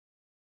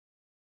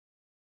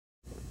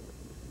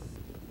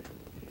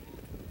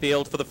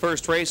Field for the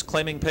first race,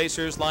 claiming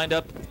pacers lined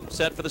up,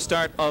 set for the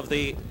start of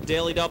the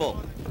daily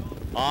double.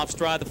 Off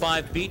stride the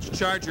 5 Beach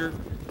Charger.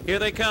 Here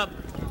they come.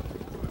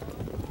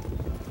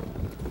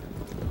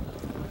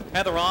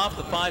 Heather off,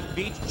 the 5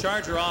 Beach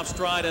Charger off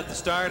stride at the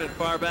start, and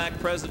far back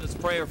President's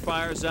Prayer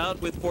fires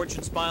out with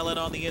Fortune Smile in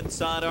on the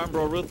inside,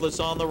 Armbro Ruthless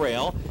on the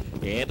rail.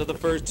 Into the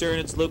first turn,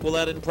 it's Luke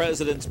Willett and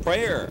President's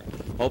Prayer.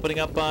 Opening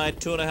up by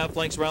 2.5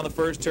 lengths around the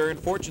first turn.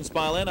 Fortune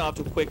Smile in off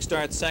to a quick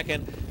start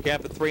second.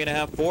 Gap at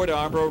 3.5 forward to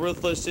Armbro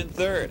Ruthless in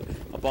third.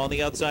 Up on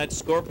the outside,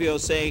 Scorpio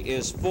Say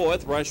is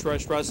fourth. Rush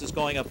Russ is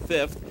going up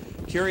fifth.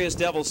 Curious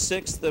Devil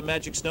sixth. The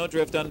Magic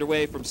Snowdrift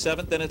underway from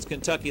seventh. Then it's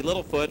Kentucky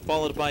Littlefoot,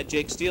 followed by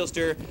Jake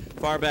Steelster.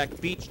 Far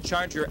back Beach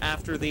Charger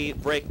after the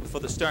break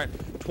before the start.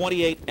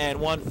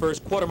 28-1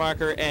 first quarter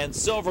marker, and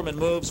Silverman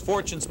moves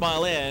Fortune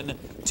Smile in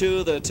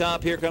to the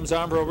top. Here comes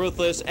Armbro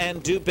Ruthless,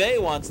 and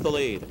Dubé wants the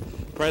lead.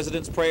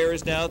 President's Prayer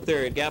is now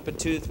third. Gap at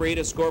 2-3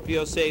 to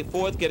Scorpio Say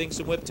fourth, getting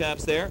some whip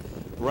taps there.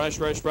 Rush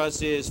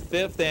Russ is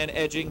fifth and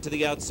edging to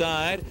the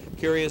outside.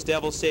 Curious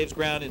Devil saves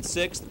ground in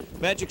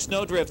sixth. Magic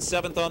Snowdrift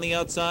seventh on the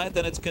outside.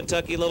 Then it's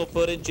Kentucky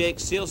Littlefoot and Jake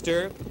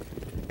Steelster.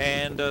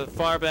 And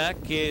far back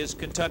is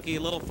Kentucky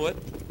Littlefoot.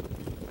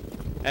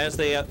 As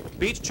they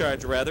Beach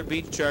Charger rather.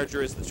 Beach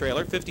Charger is the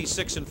trailer.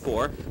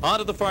 56-4.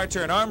 Onto the far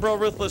turn. Armbro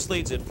Ruthless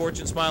leads it.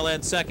 Fortune Smile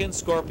in second.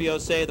 Scorpio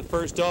Say the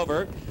first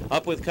over.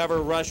 Up with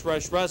cover. Rush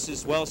Russ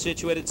is well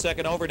situated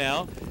second over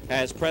now.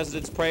 As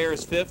President's Prayer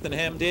is fifth and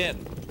hemmed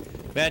in.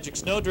 Magic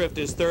Snowdrift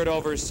is third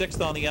over,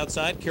 sixth on the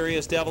outside.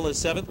 Curious Devil is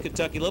seventh.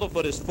 Kentucky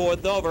Littlefoot is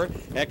fourth over.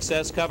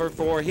 Excess cover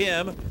for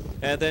him.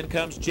 And then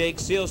comes Jake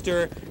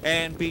Steelster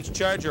and Beach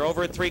Charger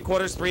over at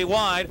 3/4, 3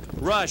 wide.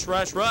 Rush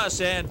Russ,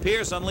 and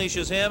Pierce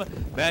unleashes him.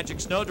 Magic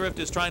Snowdrift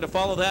is trying to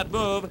follow that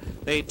move.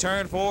 They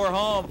turn for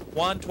home.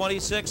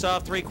 126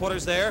 off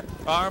 3/4 there.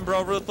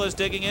 Armbro Ruthless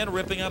digging in,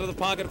 ripping out of the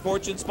pocket.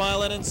 Fortune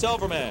Smile in and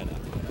Silverman.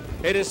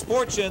 It is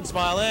Fortune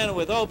Smile in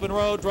with open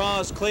road,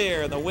 draws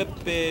clear, and the whip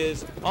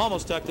is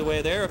almost tucked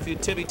away there. A few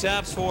tippy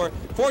taps for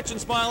Fortune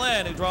Smile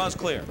in, who draws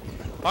clear.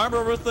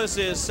 Armbro Ruthless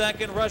is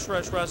second, Rush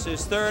Russ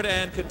is third,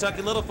 and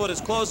Kentucky Littlefoot is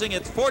closing.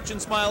 It's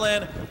Fortune Smile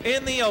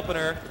in the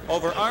opener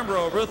over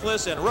Armbro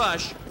Ruthless and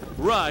Rush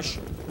Russ.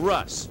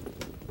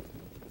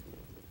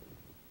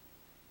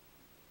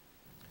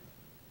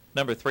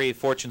 Number 3,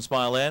 Fortune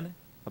Smile in.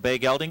 A bay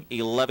gelding,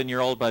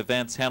 11-year-old by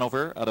Vance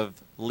Hanover, out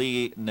of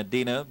Lee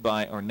Nandina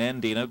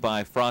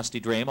by Frosty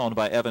Dream, owned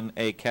by Evan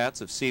A. Katz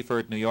of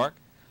Seaford, New York.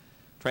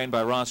 Trained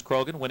by Ross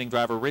Krogan, winning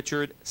driver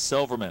Richard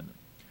Silverman.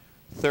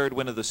 Third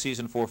win of the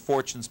season for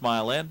Fortune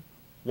Smile in,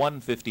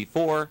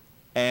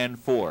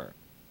 154-4.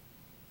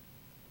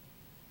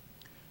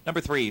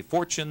 Number 3,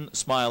 Fortune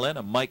Smile in,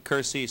 a Mike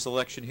Kersey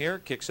selection here.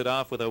 Kicks it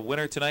off with a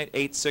winner tonight,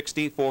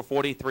 860,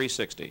 440,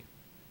 360.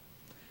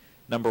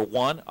 Number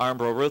 1,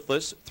 Armbro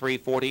Ruthless,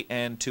 340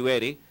 and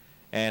 280.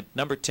 And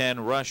number 10,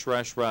 Rush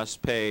Russ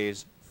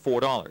pays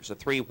 $4. A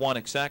 3-1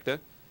 exacta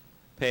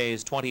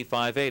pays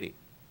 $25.80.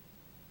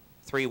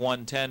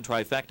 3-1-10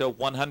 trifecta,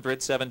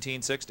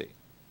 $117.60.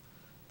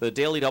 The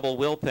daily double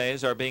will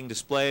pays are being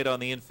displayed on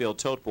the infield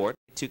tote board.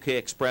 2K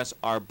Express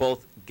are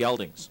both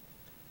geldings.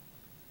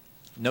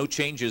 No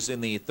changes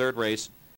in the third race